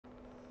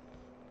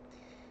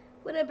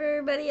What up,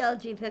 everybody?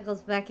 LG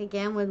Pickles back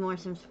again with more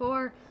Sims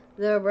 4.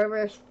 The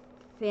Rivers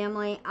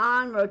family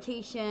on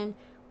rotation.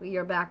 We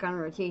are back on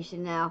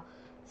rotation now.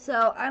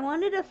 So I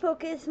wanted to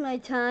focus my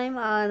time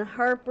on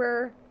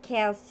Harper,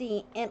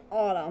 Cassie, and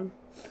Autumn.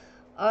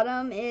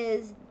 Autumn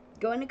is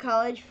going to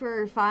college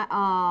for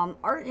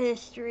art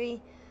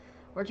history.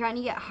 We're trying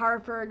to get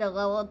Harper to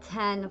level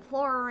 10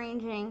 floor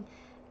arranging.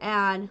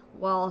 And,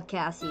 well,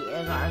 Cassie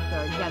is our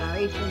third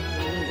generation, so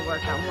we need to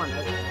work on one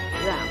of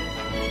them.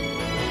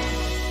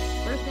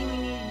 First thing we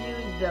need to do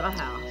is build a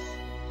house.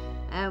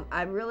 And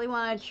I really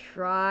want to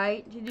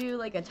try to do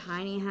like a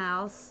tiny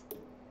house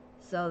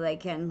so they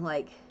can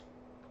like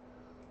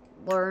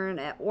learn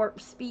at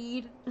warp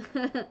speed.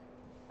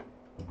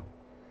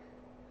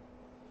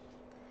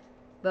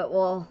 But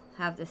we'll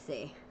have to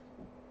see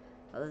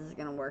how this is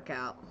gonna work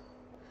out.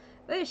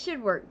 But it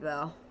should work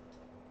though.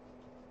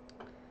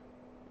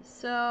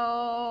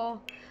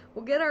 So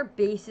we'll get our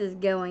bases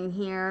going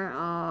here.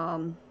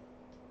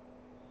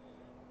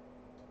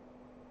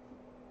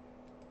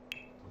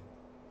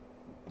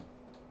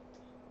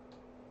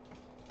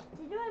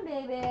 What you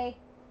doing, baby?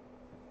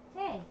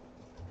 Hey,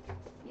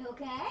 you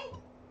okay?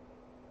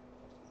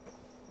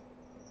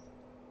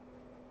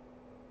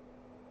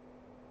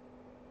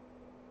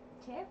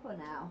 Careful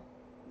now.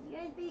 You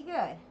guys be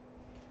good.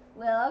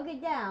 Willow,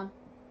 get down.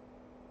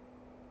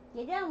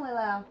 Get down,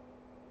 Willow.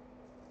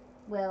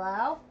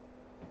 Willow,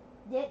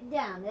 get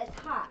down. That's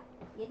hot.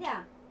 Get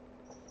down.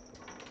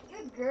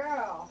 Good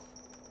girl.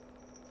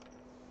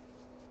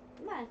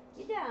 Come on,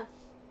 get down.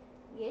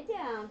 Get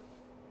down.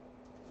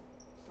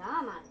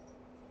 Come on.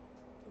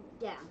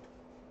 Down.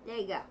 There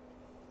you go.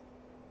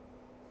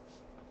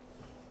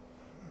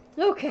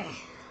 Okay.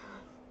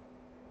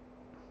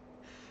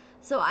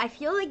 So I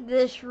feel like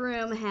this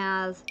room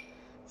has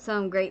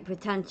some great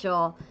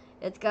potential.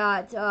 It's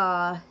got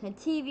a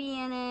TV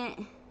in it,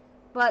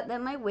 but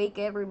that might wake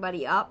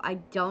everybody up. I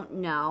don't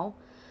know.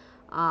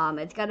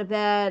 It's got a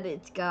bed.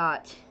 It's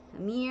got a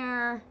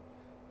mirror.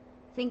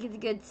 I think it's a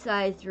good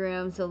sized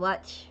room, so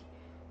let's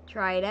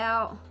try it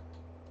out.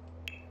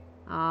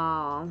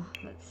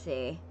 Let's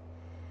see.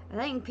 I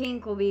think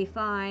pink will be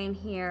fine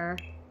here.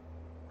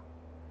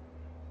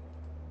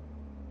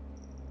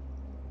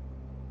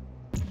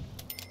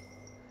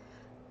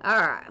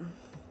 Alright.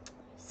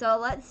 So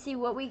let's see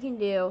what we can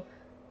do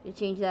to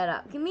change that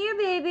up. Come here,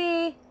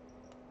 baby.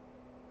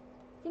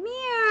 Come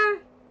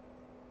here.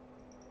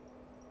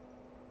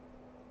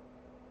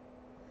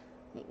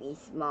 Make me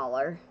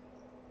smaller.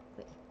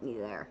 Put me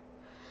there.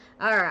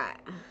 Alright.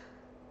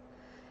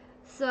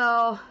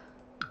 So,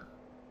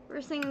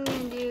 first thing I'm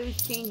going to do is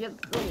change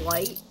up the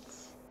lights.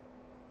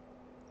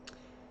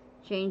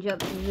 Change up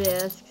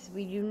this, because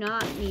we do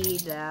not need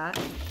that.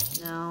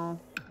 No.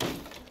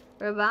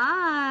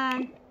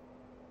 Raban!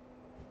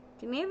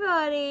 Come here,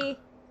 buddy.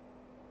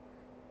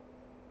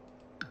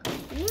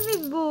 Come here,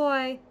 big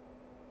boy.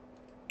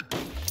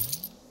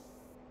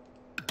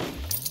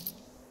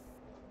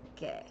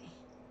 Okay.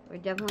 We're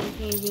definitely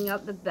changing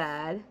up the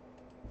bed.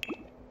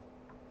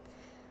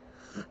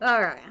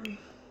 Alright.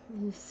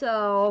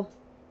 So,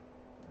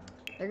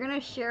 they're going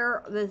to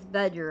share this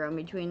bedroom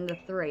between the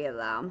three of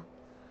them.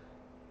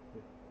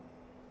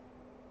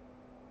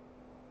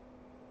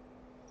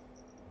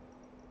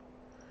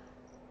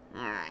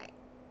 Alright.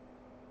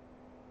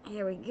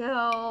 Here we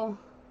go.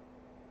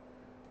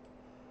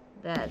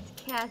 That's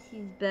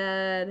Cassie's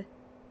bed.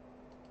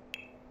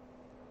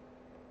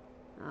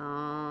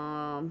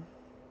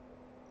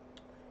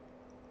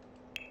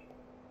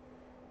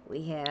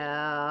 We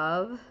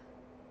have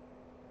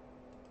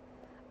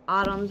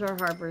Autumn's or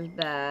Harper's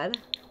bed.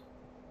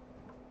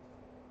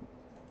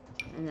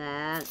 And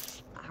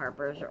that's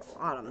Harper's or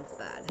Autumn's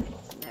bed.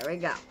 There we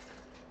go.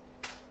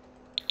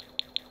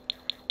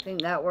 I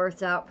think that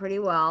works out pretty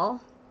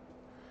well.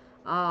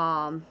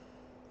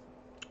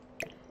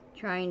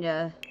 Trying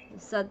to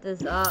set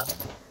this up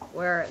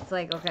where it's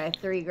like, okay,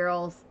 3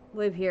 girls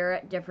live here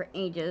at different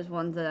ages.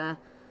 One's an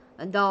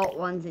adult,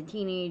 one's a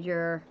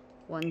teenager,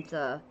 one's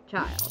a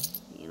child,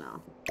 you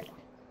know.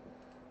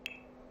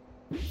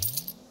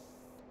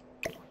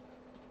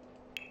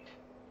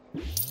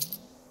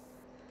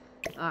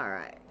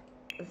 Alright.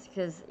 It's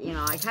because, you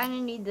know, I kind of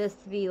need this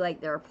to be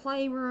like their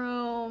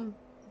playroom,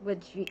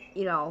 which,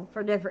 you know,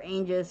 for different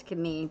ages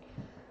can mean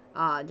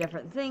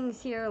different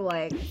things here,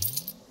 like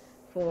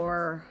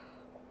for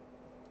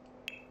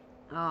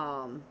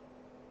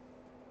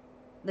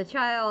the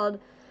child,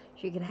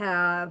 she could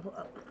have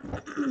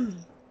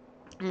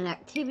an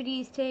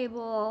activities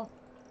table.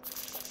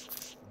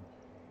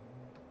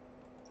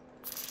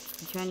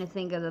 I'm trying to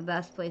think of the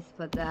best place to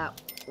put that.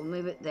 We'll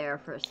move it there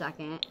for a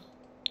second.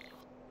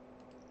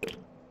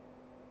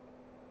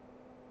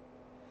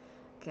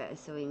 Okay,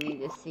 so we need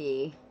to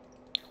see.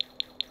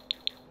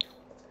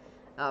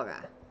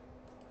 Okay.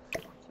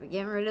 So we're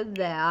getting rid of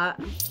that.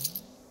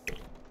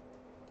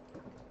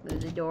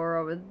 Move the door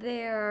over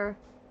there.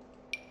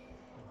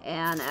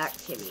 And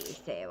activities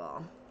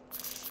table.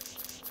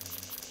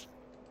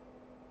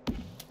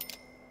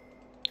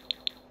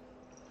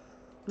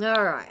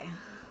 Alright.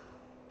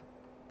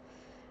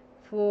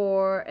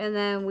 and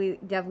then we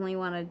definitely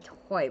want a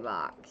toy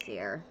box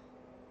here.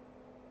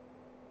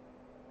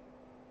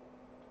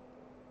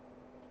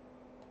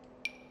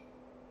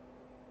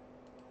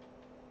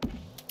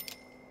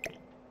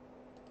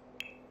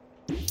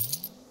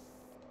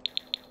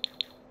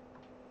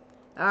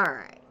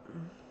 Alright.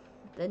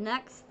 The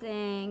next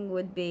thing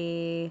would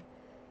be,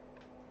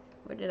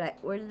 where did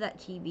that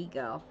TV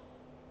go?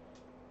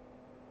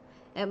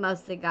 It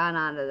must have gone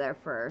onto there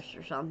first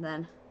or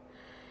something.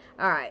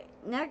 Alright,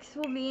 next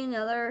will be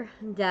another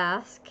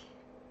desk.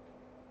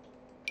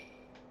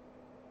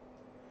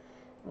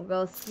 We'll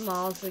go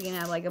small so we can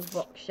have like a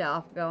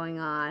bookshelf going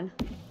on.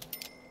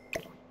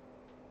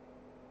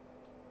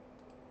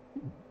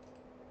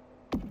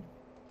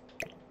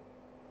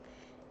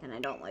 And I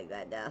don't like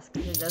that desk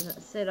because it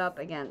doesn't sit up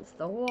against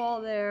the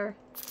wall there.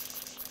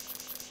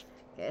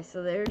 Okay,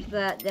 so there's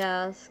that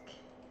desk.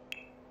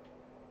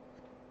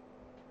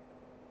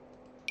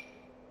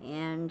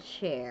 And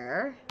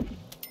chair.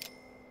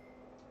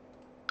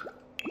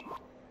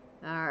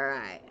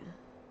 Alright.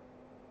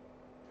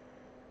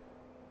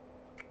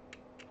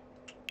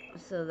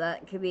 So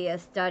that could be a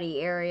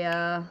study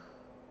area.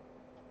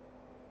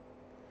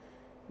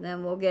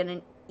 Then we'll get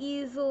an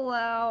easel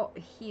out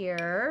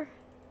here.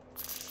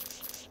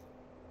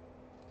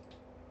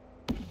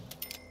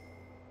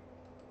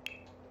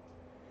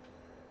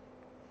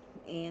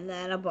 And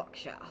then a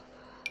bookshelf.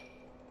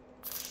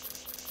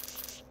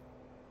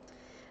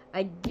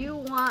 I do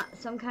want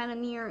some kind of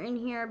mirror in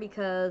here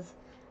because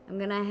I'm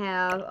gonna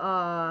have,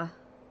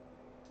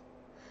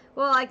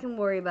 well, I can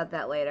worry about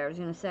that later. I was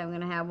gonna say I'm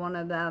gonna have one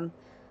of them,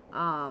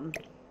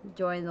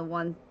 join the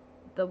one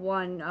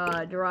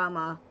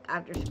drama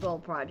after school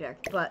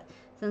project. But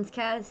since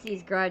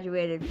Cassie's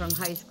graduated from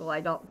high school, I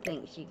don't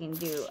think she can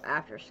do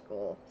after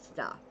school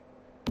stuff.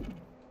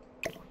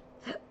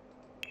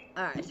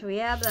 Alright, so we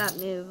have that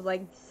move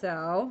like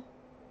so.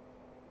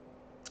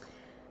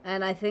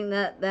 And I think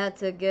that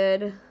that's a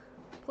good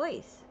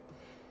place.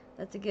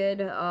 That's a good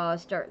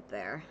start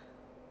there.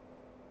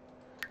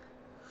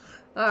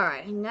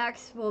 Alright,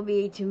 next will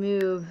be to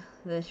move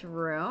this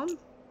room.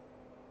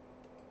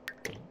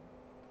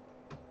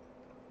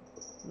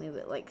 Move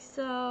it like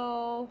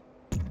so.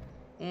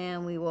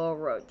 And we will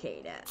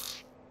rotate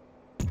it.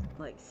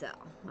 Like so.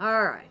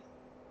 Alright.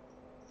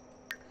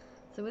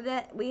 So with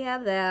that, we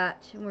have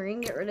that. And we're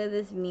going to get rid of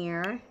this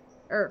mirror.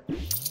 Or,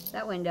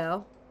 that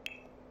window.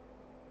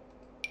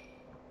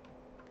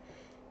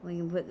 We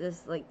can put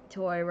this, like,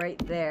 toy right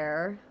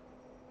there.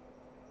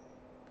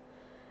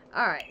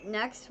 Alright,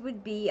 next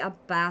would be a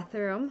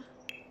bathroom.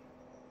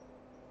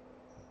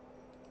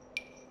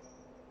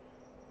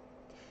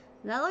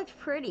 That looks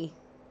pretty.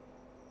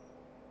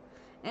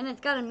 And it's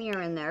got a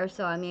mirror in there,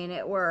 so, I mean,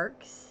 it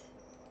works.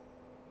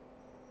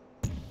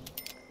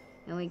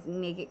 And we can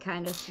make it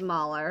kind of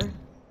smaller.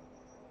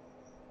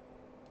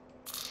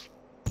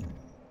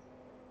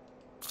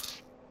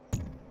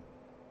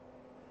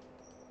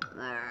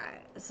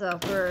 Alright, so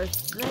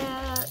first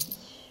that.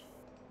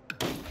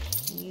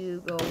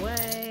 You go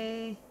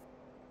away.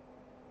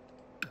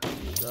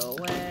 You go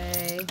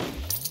away.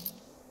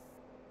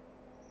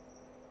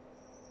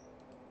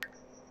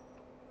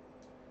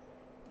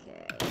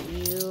 Okay,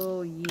 you.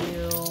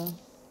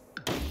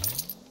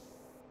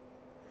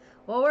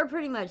 Well, we're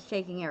pretty much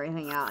taking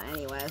everything out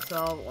anyway,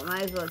 so we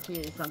might as well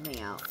choose something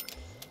else.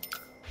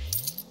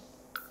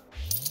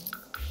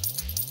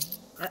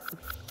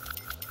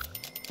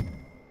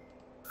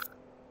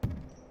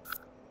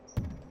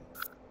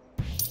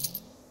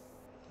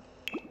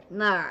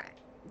 Alright,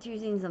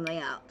 choosing something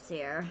else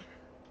here.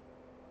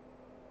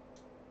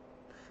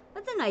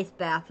 That's a nice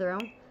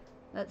bathroom.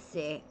 Let's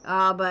see.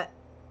 But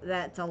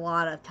that's a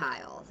lot of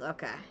tiles.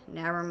 Okay,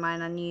 never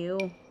mind on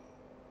you.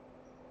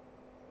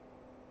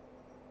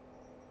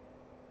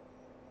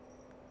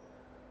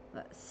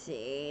 Let's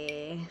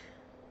see.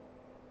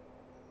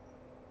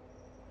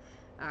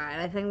 Alright,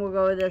 I think we'll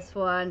go with this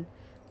one.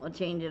 We'll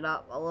change it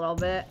up a little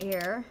bit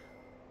here.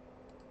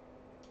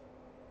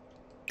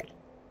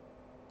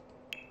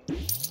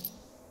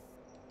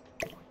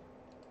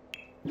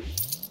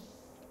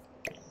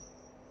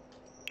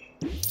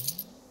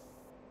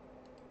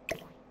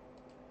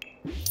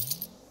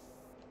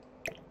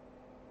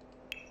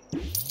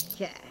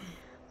 Okay.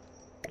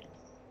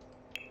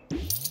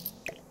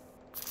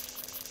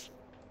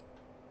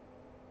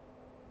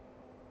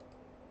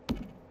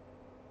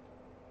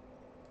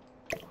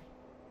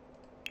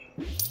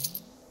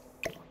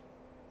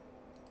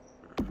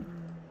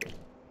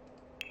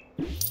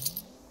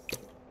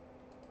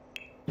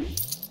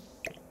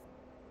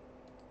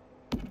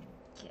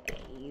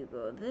 You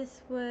go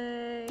this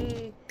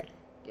way.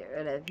 Get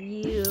rid of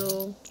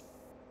you.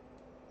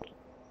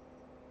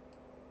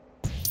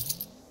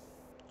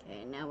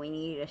 Okay, now we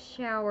need a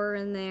shower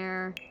in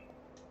there.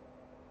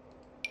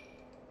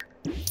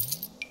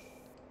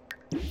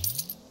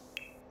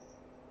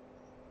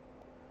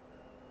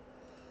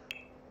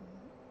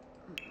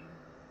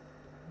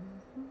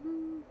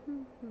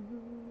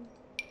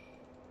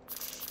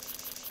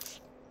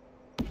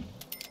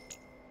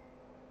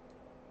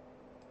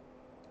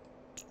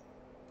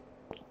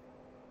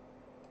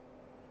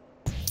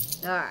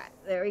 Alright,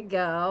 there we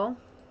go.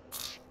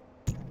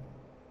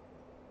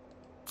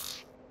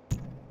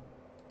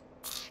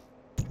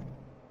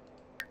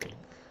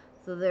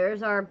 So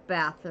there's our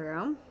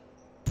bathroom.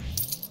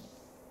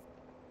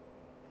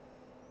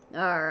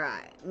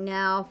 Alright,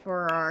 now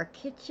for our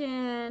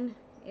kitchen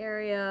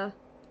area.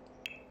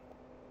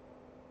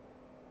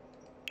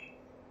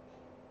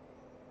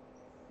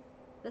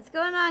 What's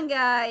going on,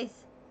 guys?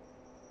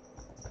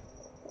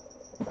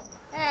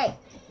 Hey!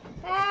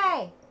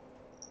 Hey!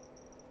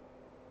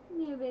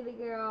 Come here, baby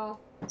girl.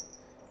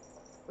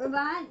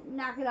 Ravon,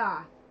 knock it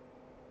off.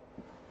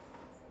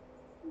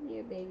 Come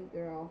here, baby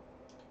girl.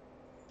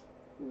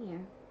 Come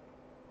here.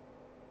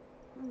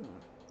 Come here.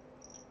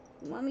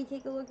 You want me to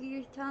take a look at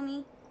your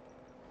tummy?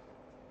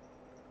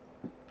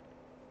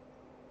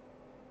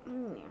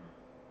 Come here.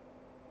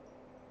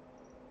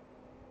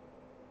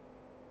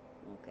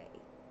 Okay.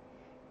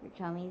 Your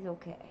tummy's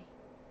okay.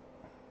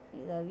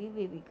 I love you,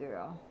 baby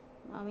girl.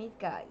 Mommy's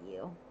got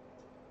you.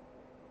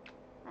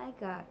 I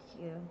got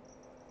you.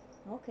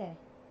 Okay.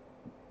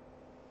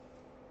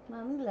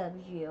 Mommy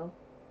loves you.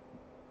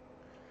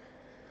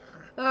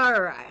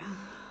 Alright.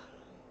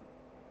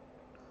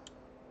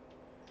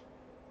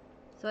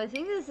 So I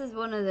think this is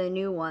one of the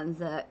new ones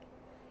that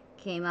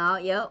came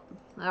out. Yep.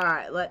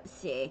 Alright, let's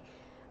see.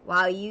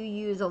 Wow, you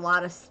use a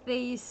lot of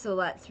space, so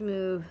let's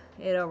move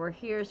it over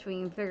here so we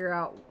can figure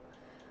out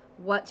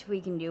what we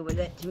can do with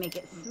it to make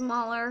it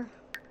smaller.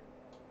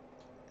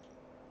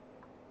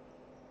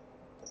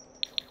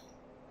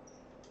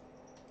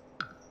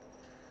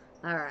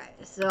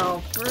 Alright, so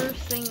first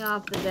thing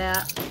off the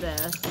bat,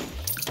 this.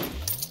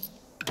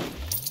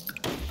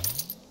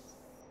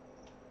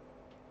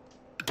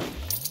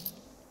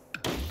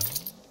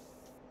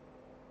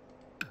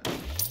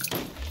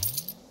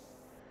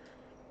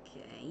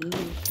 Okay, you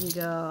can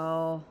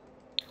go.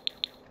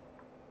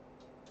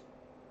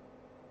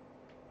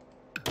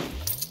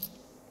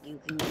 You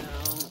can go.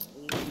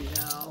 You can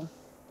go.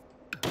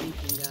 You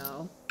can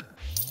go.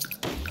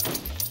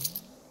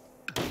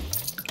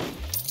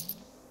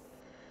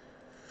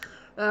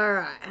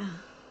 Alright.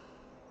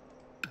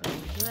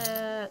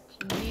 That,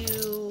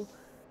 you.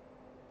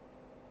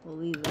 We'll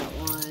leave that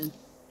one.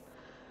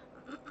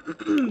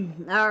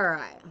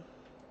 Alright.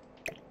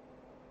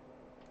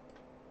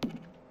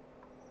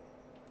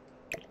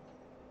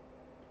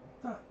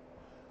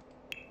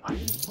 I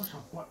didn't push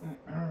a button.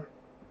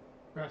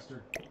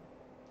 Bastard.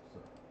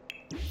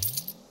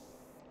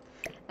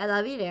 I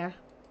love you there.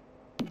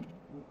 I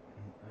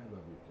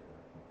love you,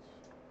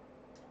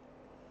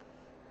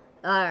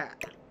 dear.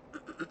 Alright.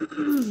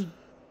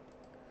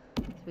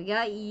 So we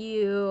got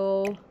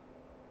you.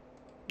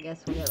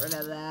 Guess we'll get rid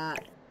of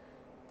that.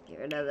 Get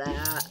rid of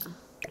that.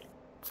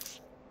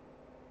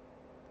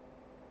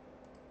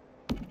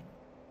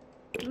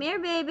 Come here,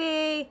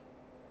 baby.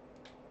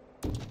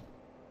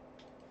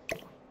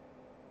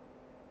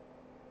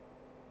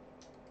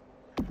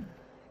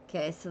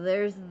 Okay, so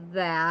there's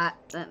that.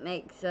 That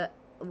makes it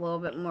a little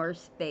bit more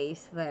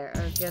space there.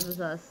 It gives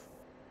us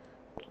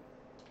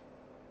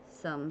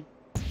some.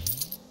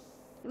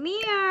 Come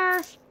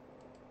here.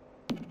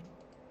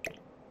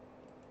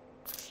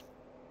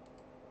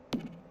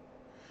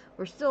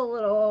 We're still a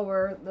little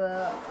over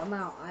the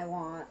amount I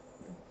want.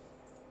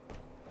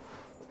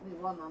 Give me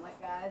one moment,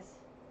 guys.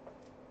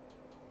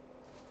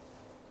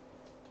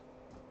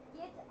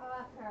 Get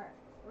off her.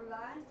 We're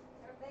on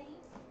her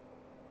face.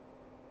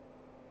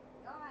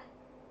 Go on.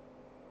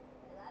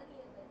 I love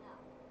you, but no.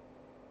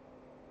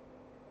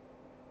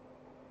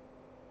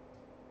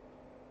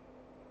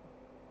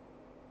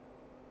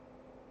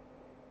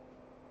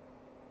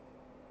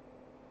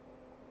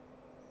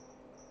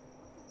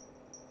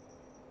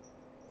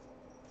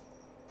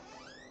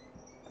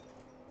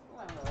 Come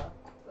on, Willow.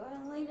 Go ahead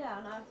and lay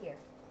down out here.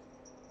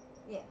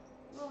 Yeah.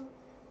 Well,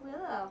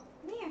 Willow,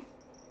 come here.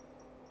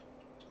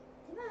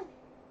 Come on.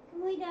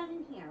 Come lay down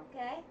in here,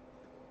 okay?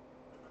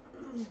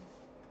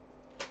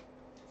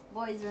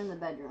 Boys are in the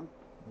bedroom.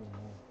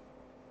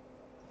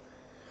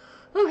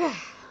 Okay.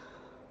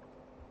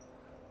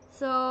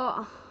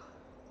 So,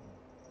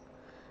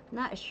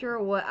 not sure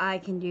what I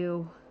can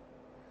do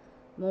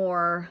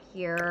more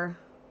here.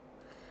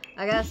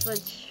 I guess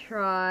let's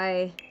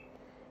try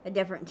a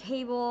different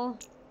table.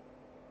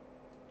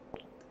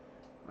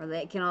 Or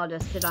they can all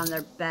just sit on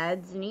their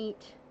beds and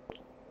eat.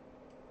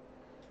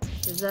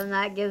 Because then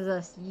that gives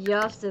us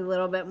just a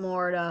little bit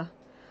more to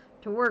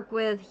work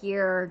with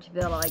here to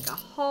build like a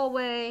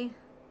hallway.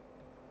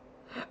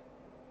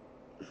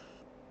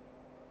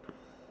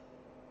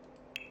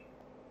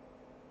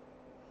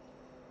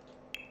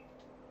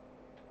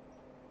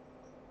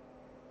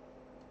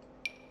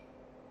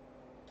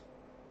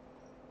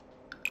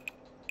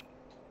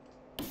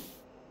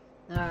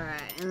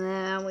 Alright, and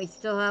then we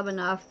still have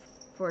enough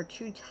for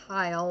 2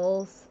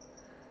 tiles.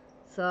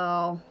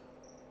 So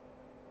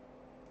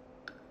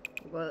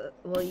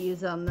we'll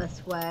use them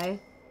this way.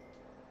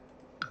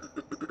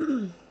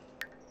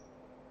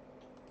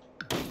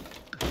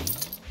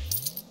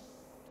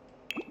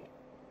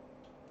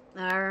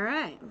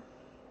 Alright.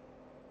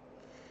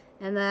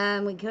 And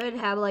then we could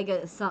have like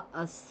a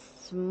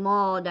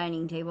small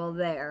dining table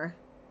there.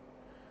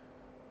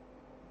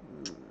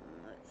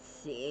 Let's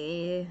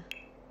see.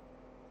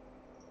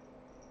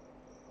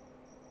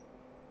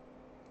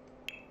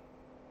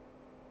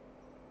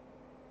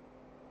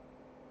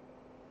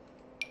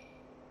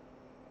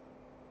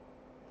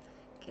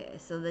 Okay,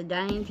 so the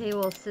dining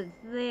table sits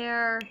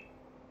there.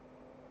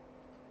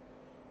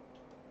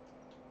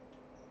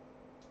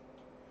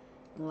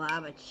 We'll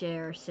have a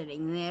chair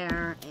sitting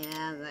there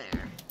and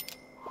there.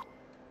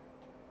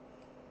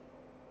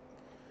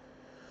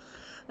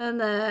 And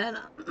then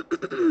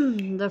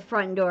the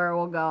front door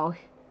will go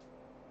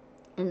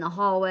in the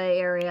hallway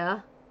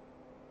area.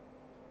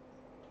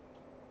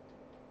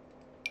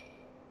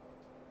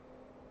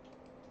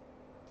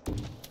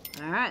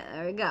 Alright,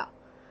 there we go.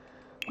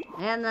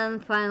 And then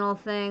the final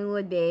thing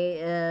would be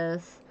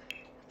is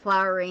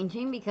flower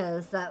arranging,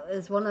 because that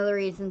is one of the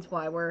reasons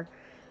why we're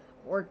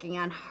working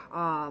on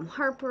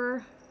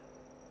Harper.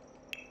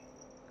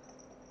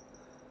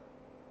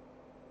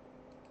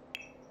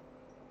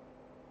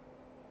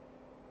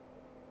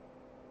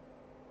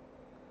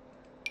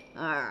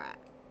 Alright,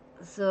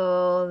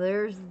 so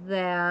there's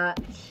that.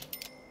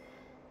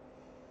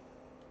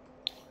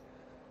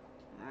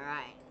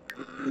 Alright,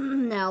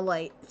 now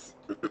lights.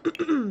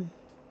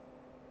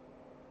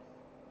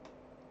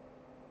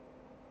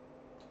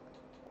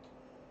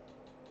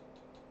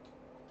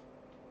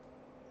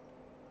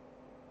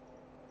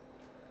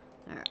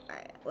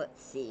 Alright,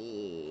 let's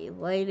see.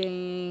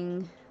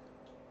 Lighting.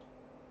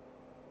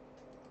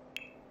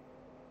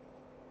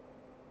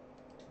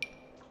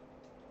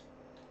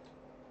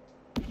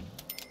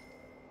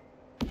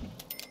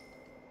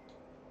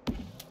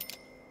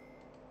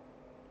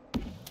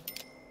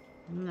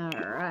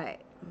 Alright.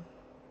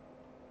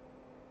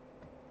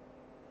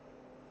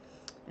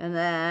 And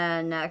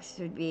then next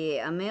would be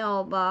a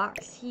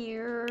mailbox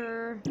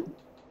here.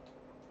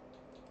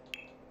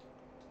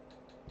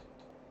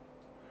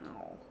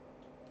 Oh.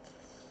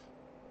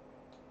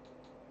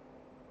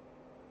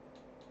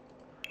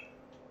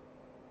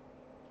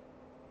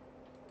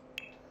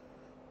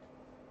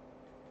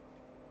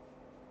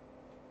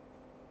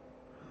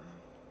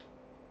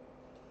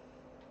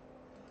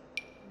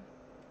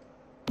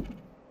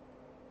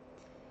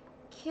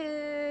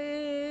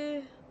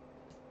 Okay.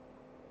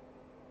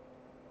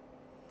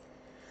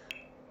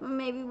 Well,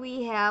 maybe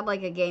we have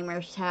like a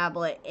gamer's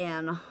tablet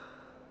and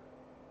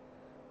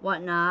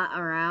whatnot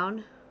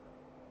around.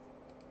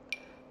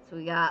 So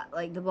we got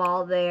like the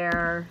ball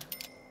there.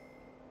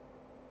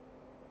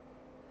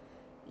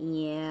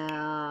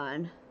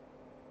 And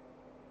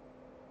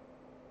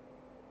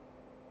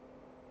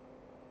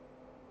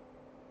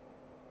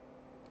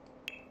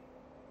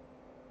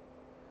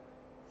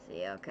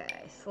see,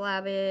 okay,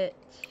 slab it.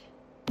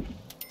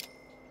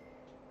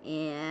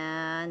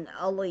 And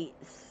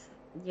Elite's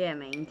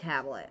jamming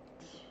tablet.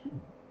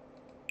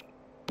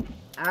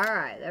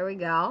 Alright, there we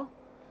go.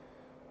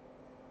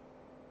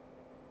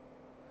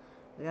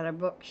 We got a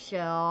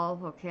bookshelf,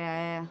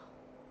 okay.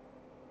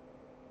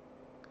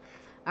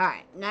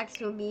 Alright, next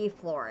will be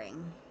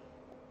flooring.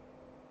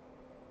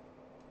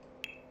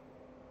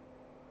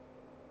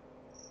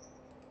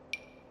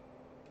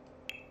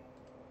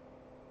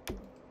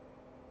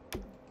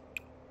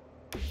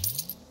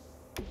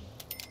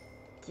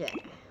 Okay.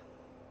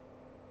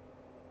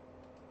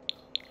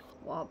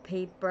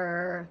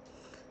 Wallpaper.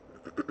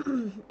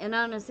 And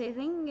honestly, I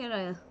think I'm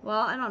gonna, well,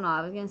 I don't know,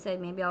 I was gonna say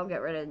maybe I'll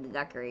get rid of the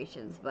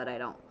decorations, but I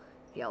don't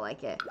feel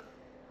like it.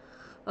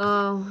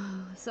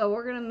 So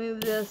we're gonna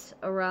move this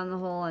around the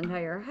whole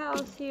entire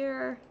house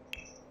here.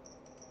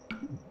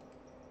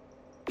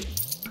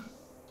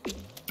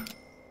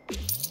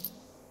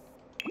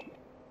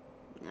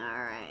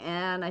 Alright,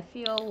 and I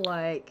feel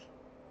like,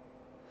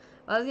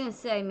 I was gonna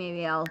say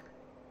maybe I'll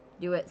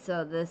do it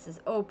so this is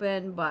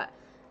open, but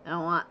I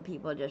don't want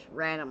people just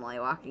randomly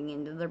walking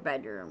into their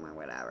bedroom or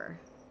whatever.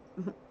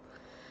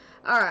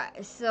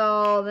 Alright,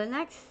 so the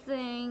next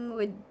thing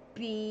would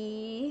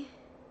be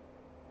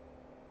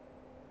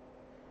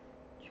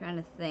trying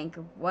to think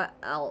of what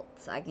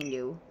else I can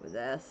do with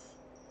this.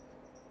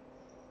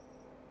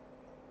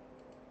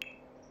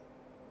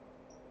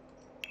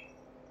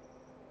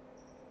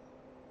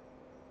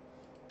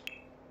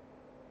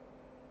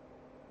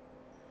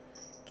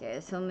 Okay,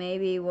 so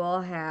maybe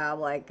we'll have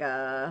like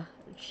a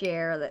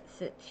chair that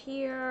sits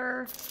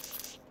here.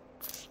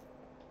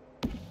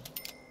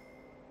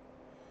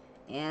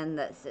 And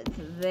that sits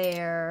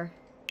there.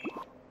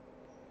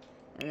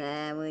 And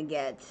then we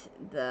get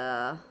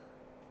the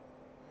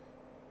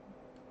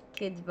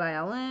kids'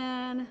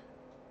 violin.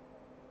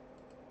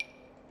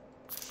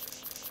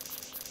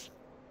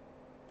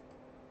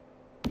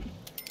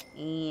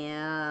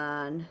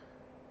 And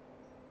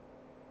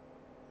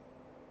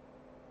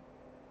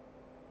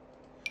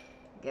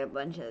get a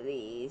bunch of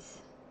these.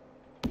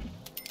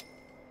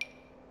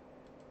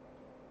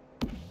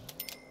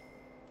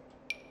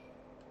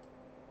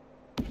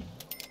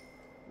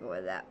 Go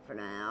with that for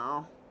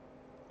now.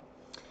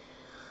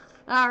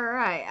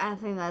 Alright, I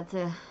think that's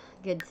a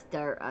good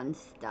start on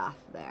stuff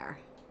there.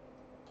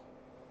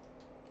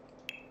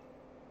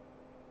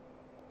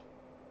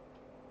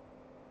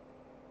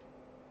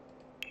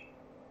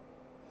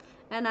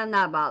 And I'm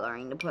not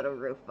bothering to put a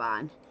roof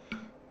on.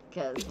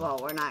 Because, well,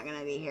 we're not going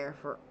to be here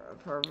for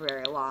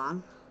very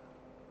long.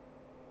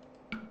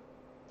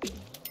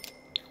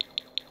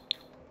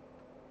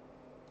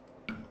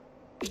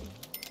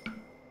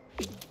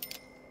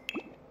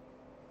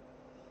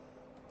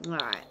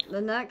 Alright,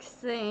 the next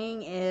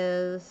thing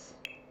is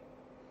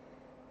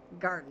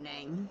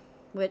gardening,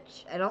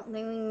 which I don't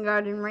think we can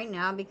garden right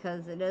now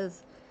because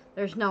there's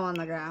snow on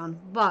the ground,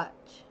 but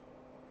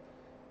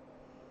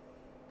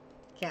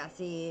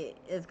Cassie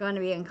is going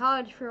to be in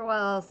college for a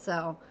while,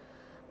 so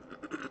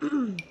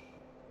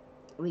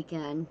we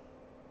can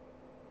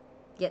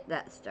get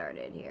that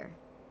started here.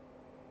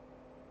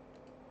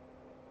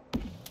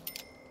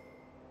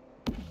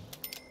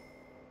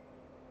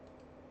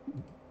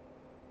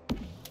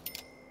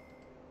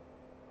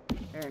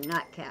 Or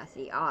not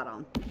Cassie,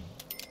 Autumn.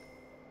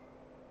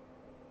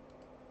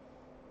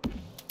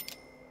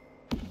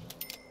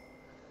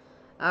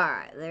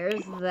 Alright,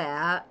 there's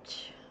that.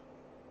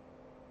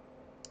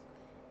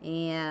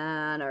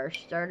 And our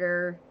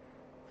starter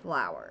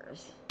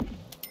flowers.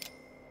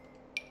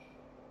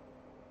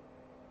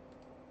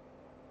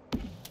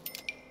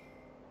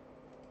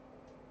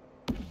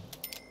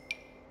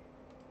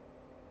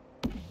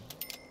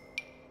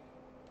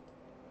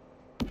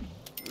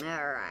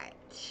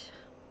 Alright.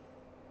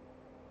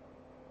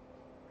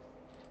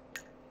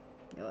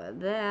 Go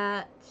with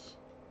that.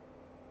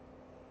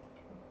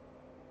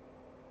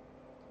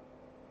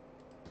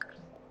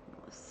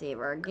 We'll save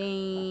our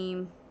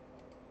game.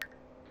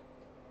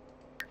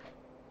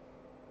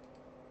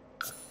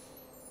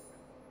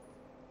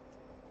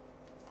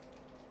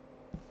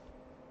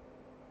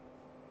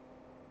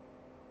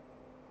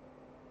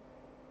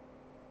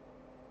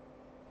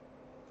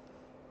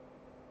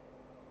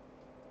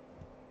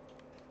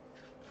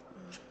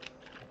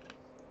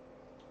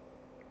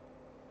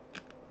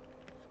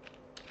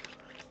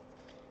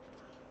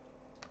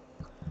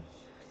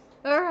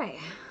 Alright.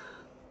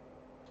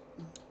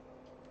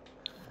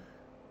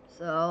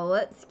 So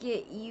let's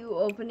get you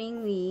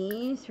opening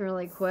these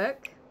really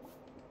quick.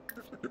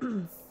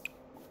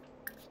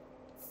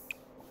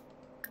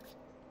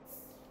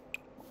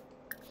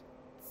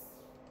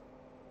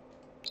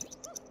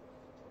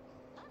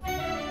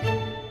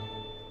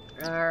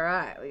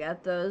 Alright, we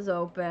got those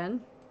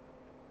open.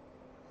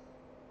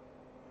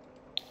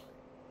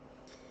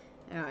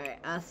 Alright,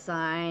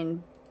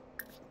 assign.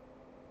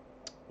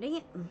 Dang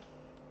it.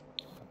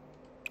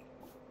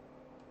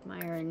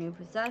 My new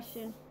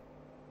possession.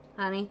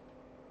 Honey.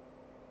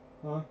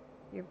 Huh?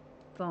 Your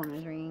phone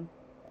is ringing.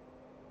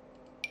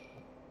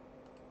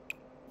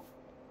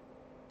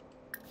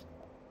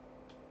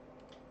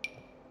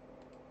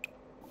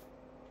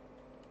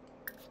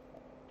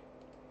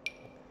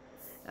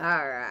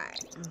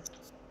 Alright.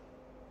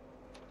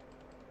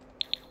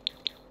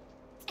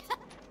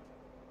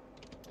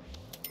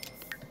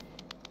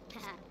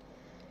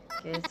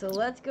 Okay, so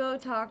let's go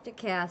talk to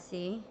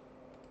Cassie.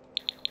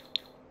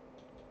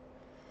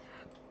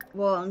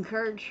 We'll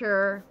encourage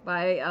her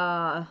by,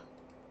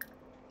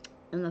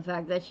 in the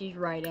fact that she's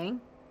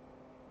writing.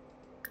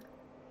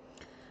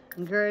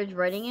 Encourage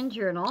writing in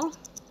journal.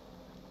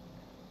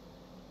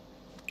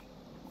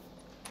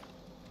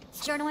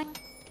 Journaling.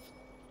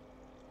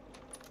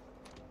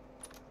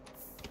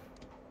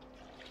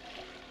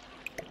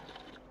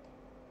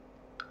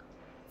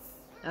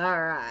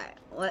 Alright,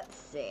 let's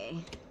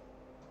see.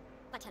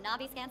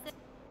 Watanabe scans it.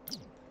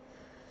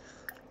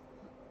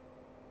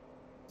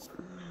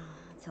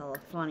 Tell a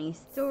funny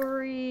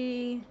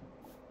story.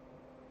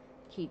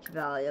 Teach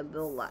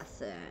valuable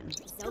lesson.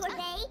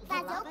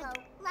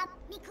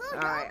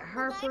 Alright,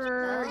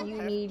 Harper,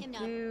 you need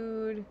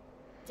food.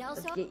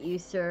 Let's get you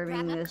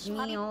serving this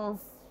meal.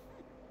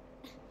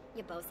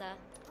 Yabosa.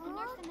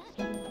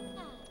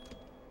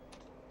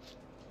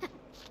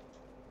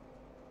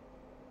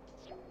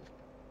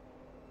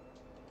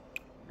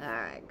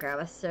 Alright, grab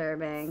a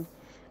serving.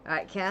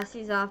 Alright,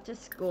 Cassie's off to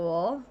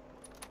school.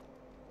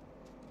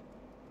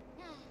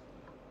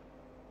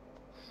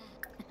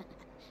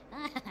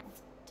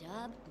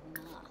 Dub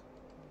ma.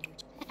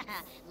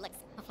 Lex.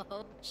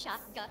 Oh,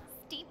 shotgun.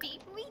 Steepy.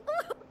 Wee.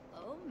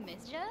 Oh,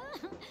 Misja.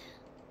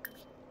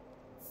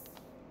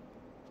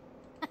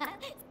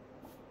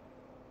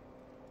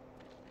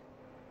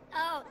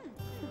 Oh.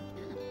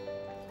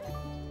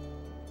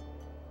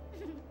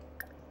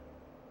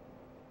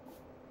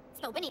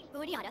 So Benny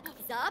Budiana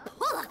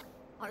Zapula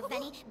or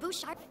Benny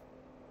Bouchard.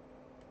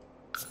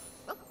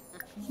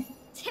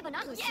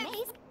 Tibanaku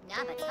Snays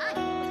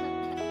Nabatani.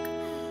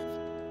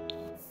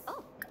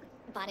 Oh,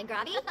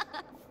 Bonagravi.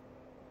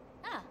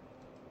 Ah.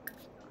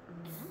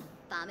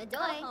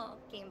 Bamadoy. Oh,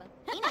 Ina.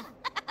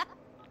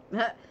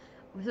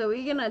 So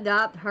we can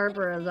adopt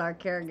Harper as our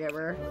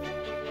caregiver.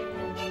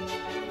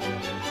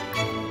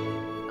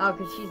 Oh,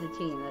 because she's a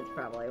teen, that's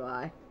probably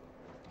why.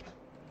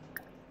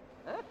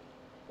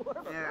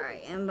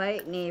 Alright,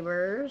 invite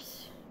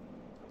neighbors.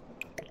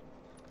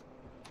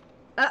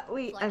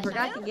 Wait, I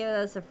forgot to give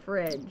us a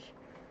fridge.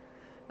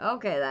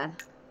 Okay, then.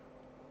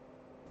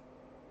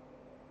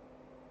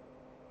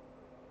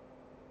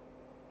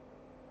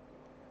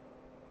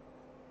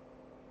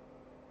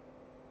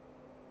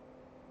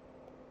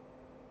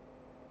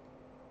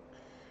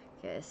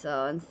 Okay,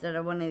 so instead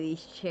of one of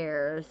these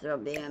chairs, there'll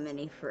be a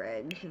mini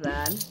fridge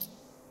then.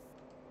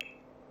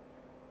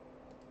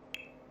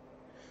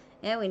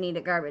 And we need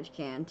a garbage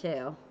can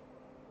too.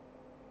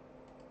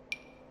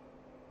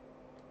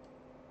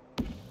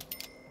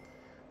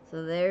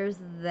 So there's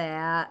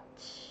that.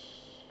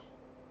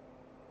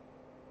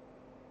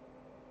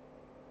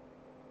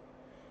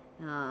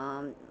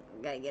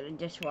 Gotta get a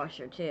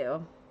dishwasher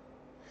too.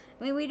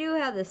 I mean, we do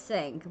have the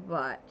sink,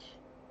 but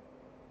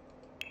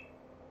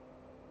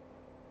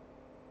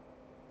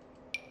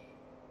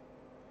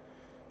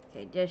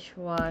okay,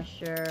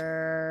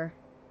 dishwasher.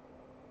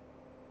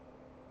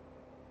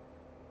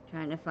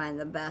 Trying to find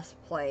the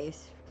best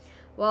place.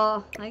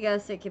 Well, I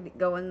guess it could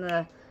go in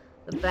the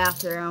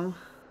bathroom.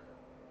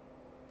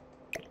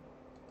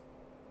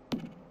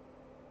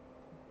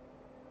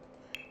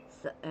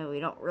 So, we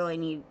don't really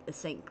need a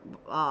sink,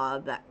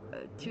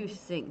 two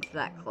sinks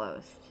that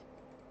close.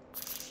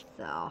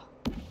 So,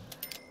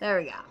 there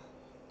we go.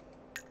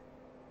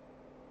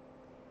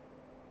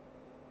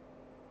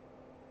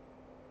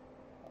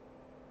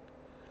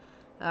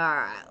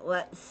 Alright,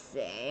 let's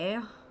see.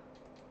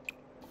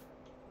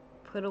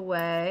 Put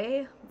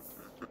away.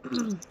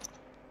 And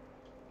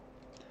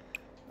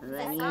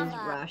then use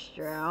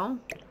restroom.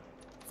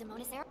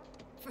 Simona Sarah?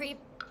 Free.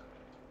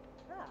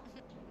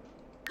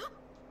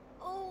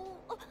 Oh.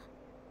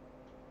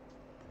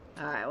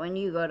 Alright, when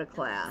you go to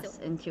class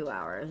in 2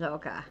 hours,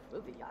 okay.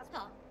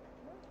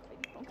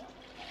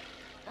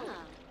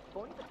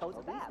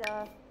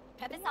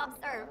 Pepis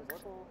observe.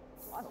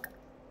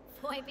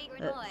 Boy, big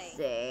Let's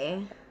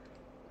see.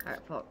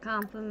 Heartfelt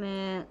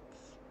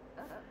compliments.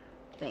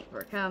 Thank you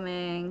for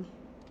coming.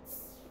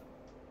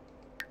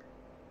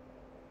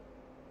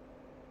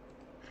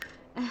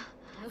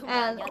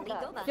 And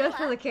just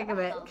for the kick of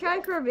it,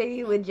 try for a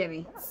baby with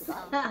Jimmy.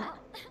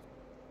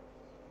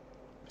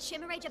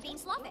 Shimmeray Jabin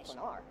Slawfish.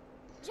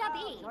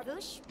 Jabi,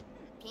 Vush,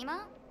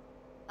 Pima.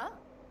 Oh.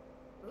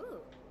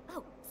 Ooh.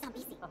 Oh, some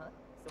easy.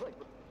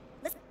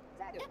 Listen.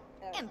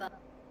 Imba.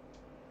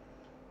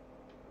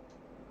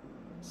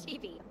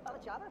 Shibi.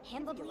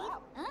 Himba Bleed.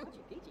 Huh?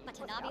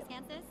 Watanabe's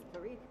Hanses.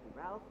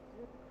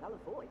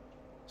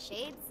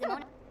 Shade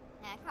Simona.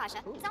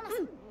 Krasha.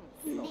 Zelmas.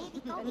 Maybe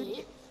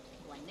Gobi.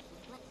 One new.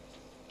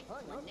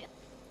 One new.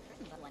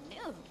 One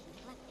new.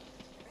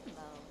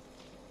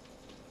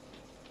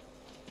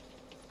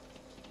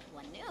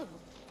 One new.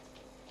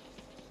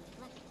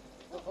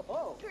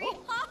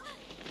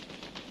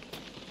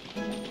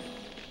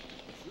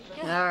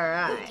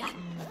 Alright.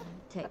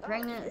 Take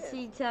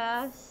pregnancy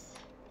test.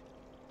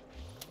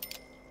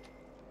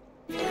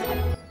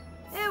 And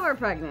we're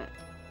pregnant.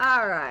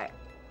 Alright.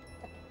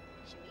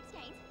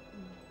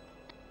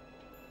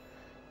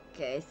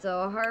 Okay,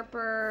 so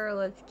Harper,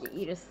 let's get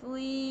you to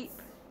sleep.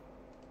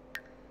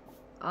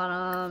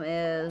 Autumn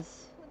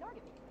is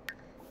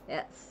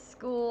at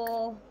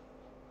school.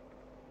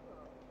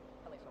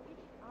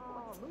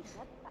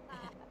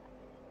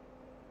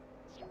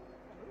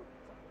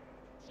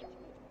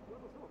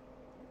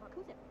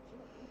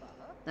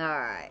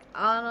 Alright,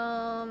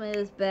 Autumn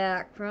is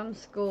back from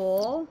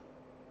school.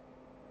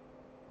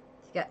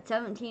 She's got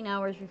 17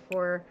 hours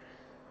before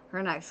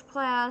her next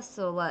class,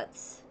 so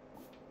let's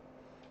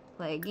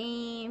play a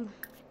game.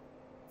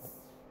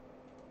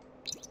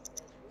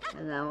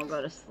 And then we'll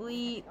go to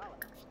sleep.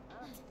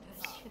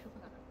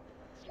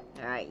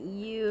 Alright,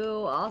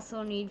 you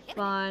also need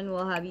fun.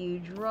 We'll have you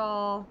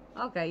draw.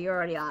 Okay, you're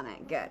already on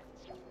it. Good.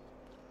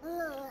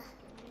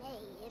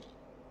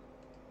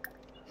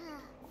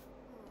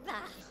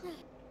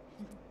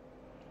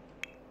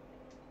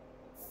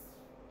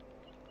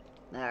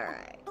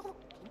 Alright.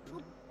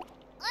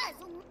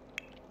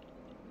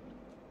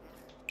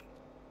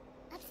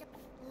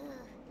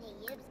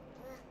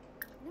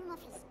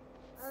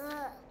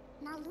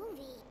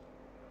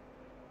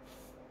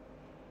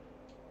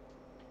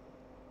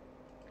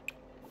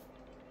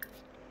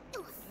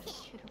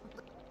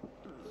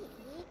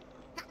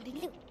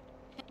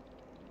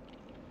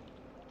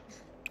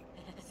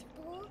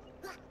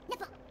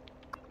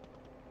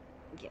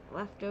 Get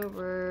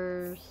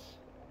leftovers.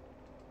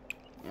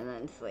 And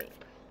then sleep.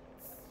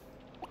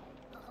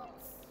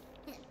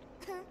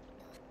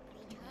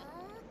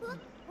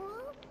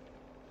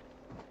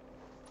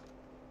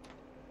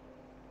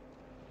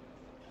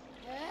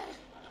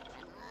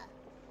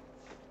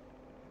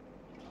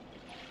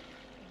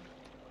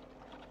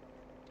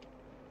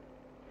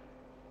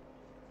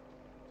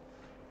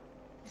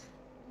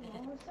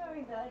 Oh,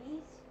 sorry,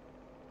 buddies.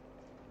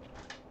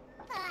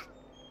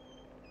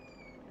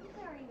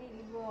 Sorry,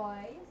 baby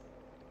boys.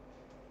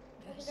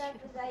 I forgot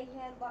that I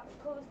had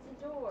closed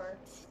the door.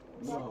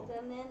 Left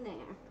them in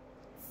there.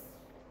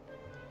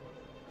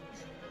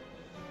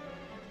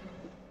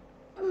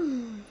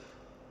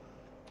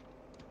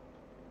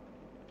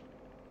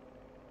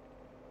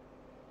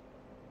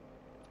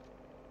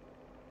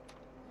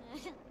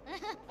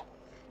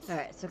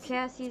 Alright, so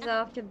Cassie's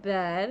off to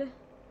bed.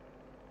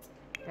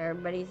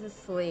 Everybody's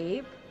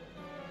asleep.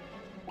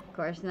 Of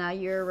course, now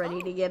you're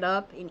ready to get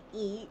up and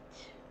eat.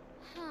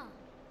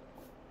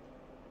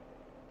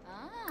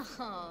 Ah.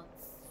 Oh,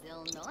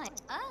 Zilnoy.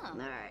 Oh.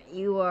 Alright,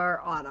 you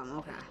are Autumn.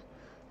 Okay.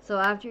 So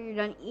after you're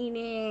done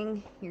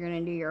eating, you're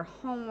gonna do your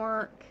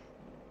homework.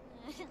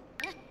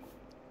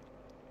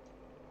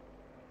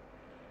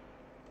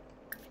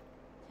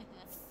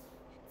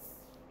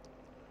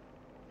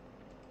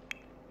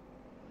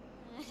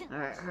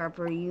 Alright,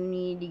 Harper, you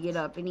need to get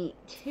up and eat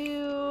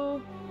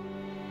too.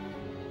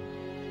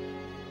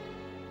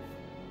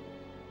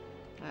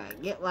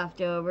 Alright, get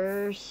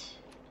leftovers.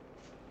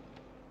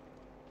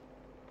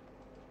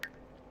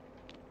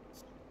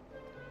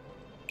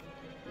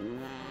 And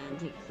then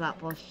take a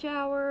thoughtful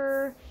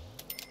shower.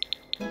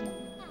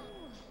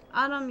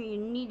 Autumn, you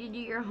need to do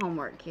your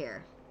homework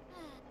here.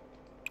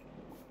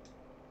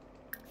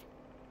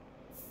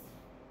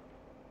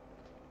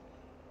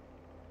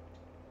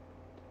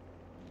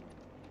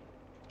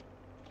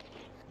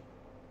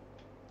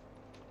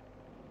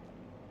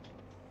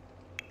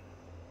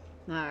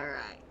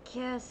 Alright,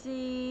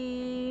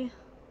 Cassie.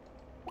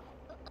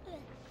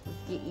 Let's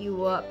get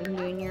you up and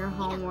doing your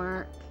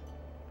homework.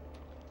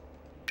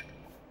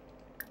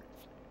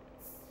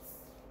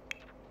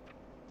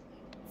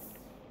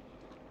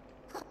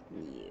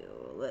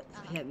 Let's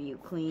have you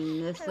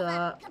clean this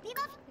up.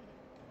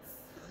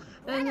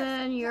 And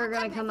then you're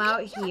gonna come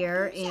out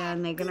here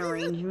and make an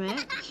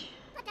arrangement.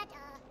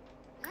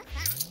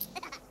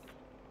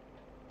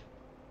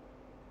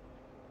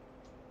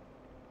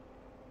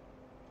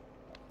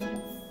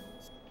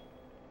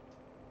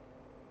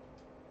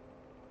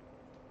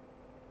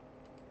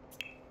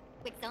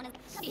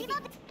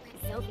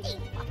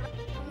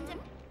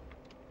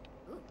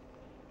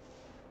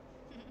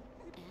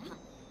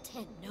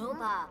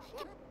 Tenova.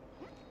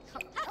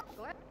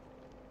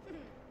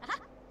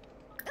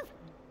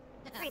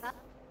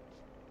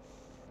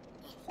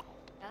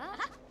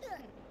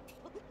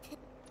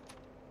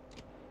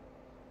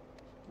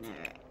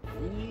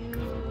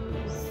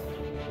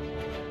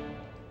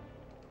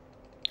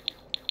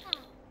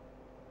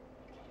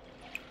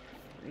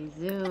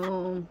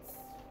 Resume.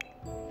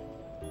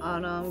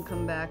 Autumn,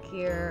 come back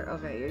here.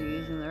 Okay, you're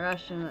using the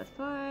restroom, that's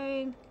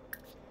fine.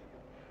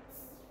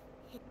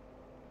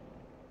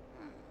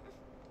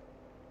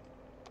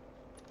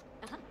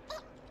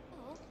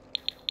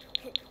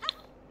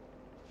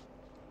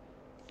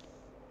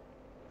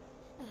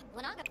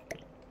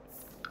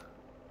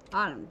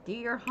 Autumn, do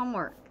your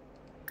homework.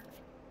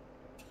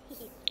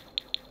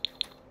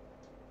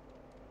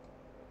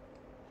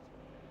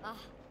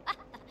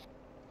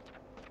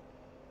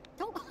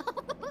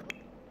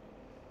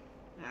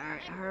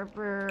 Alright,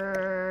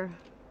 Harper.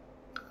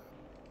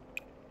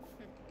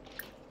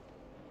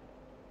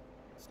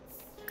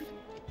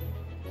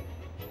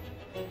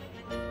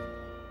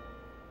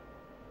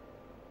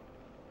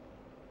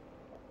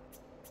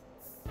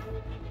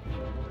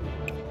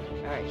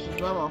 Alright,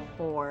 she's level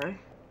 4.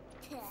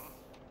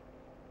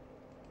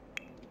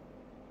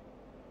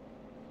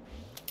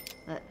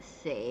 Let's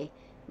see.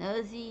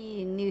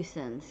 Nosy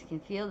nuisance. Can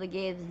feel the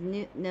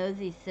game's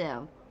nosy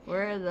sim.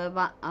 Where are the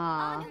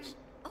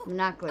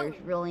binoculars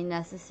really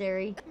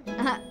necessary?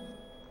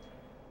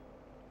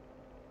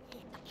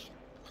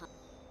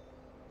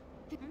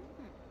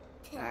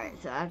 Alright,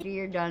 so after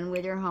you're done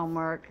with your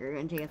homework, you're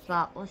gonna take a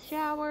thoughtful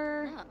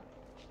shower.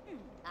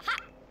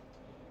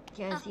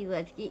 Cassie,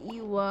 let's get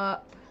you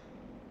up.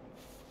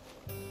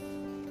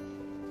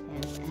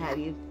 And have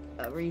you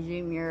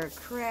resume your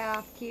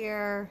craft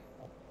here.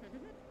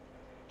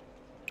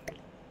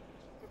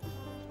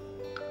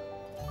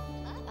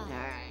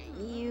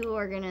 You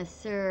are gonna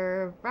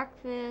serve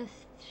breakfast.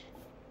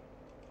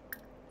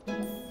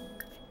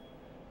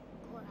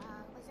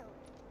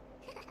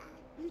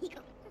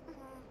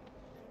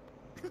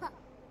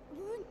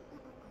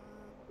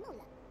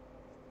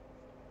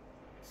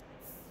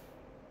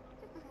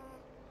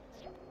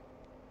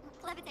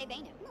 Clevite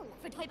Banu.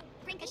 For Toy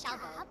Brinka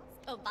Shalbo.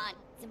 Oban.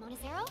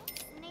 Zimonicero?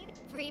 Maybe.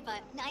 Friba.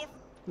 Knife.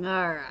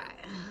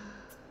 Alright.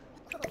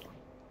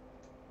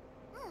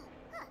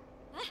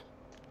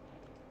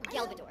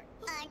 Galvador.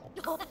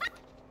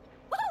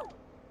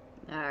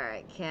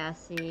 Alright,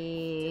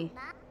 Cassie.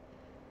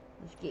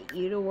 Let's get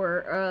you to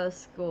work,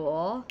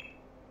 school.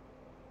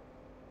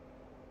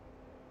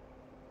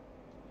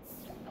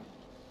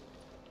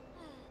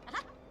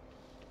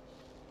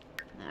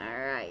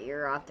 Alright,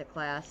 you're off to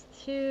class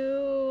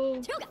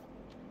 2.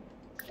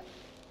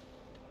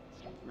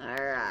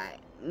 Alright,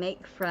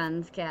 make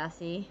friends,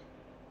 Cassie.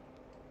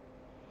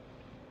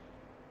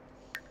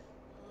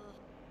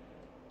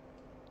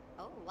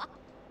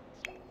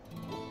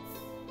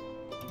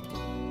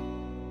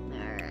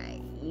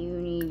 Alright, you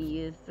need to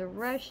use the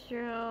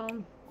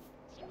restroom.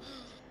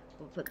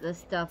 We'll put this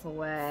stuff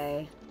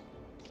away.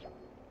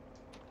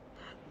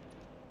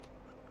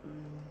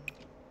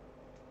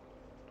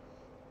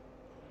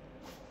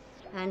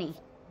 Honey,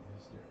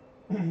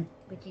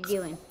 what you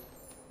doing?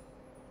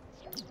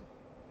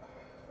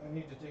 I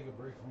need to take a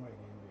break from my game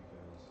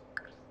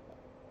because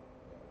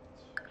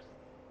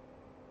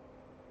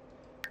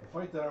the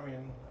fight that I'm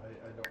in, I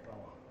don't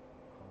know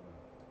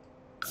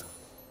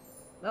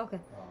how to. Okay.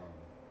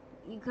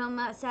 You come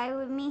outside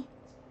with me?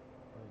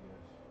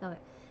 I guess.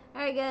 Okay.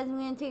 Alright guys, I'm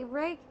going to take a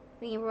break.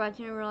 Thank you for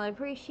watching, I really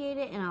appreciate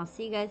it, and I'll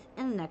see you guys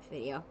in the next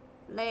video.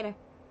 Later.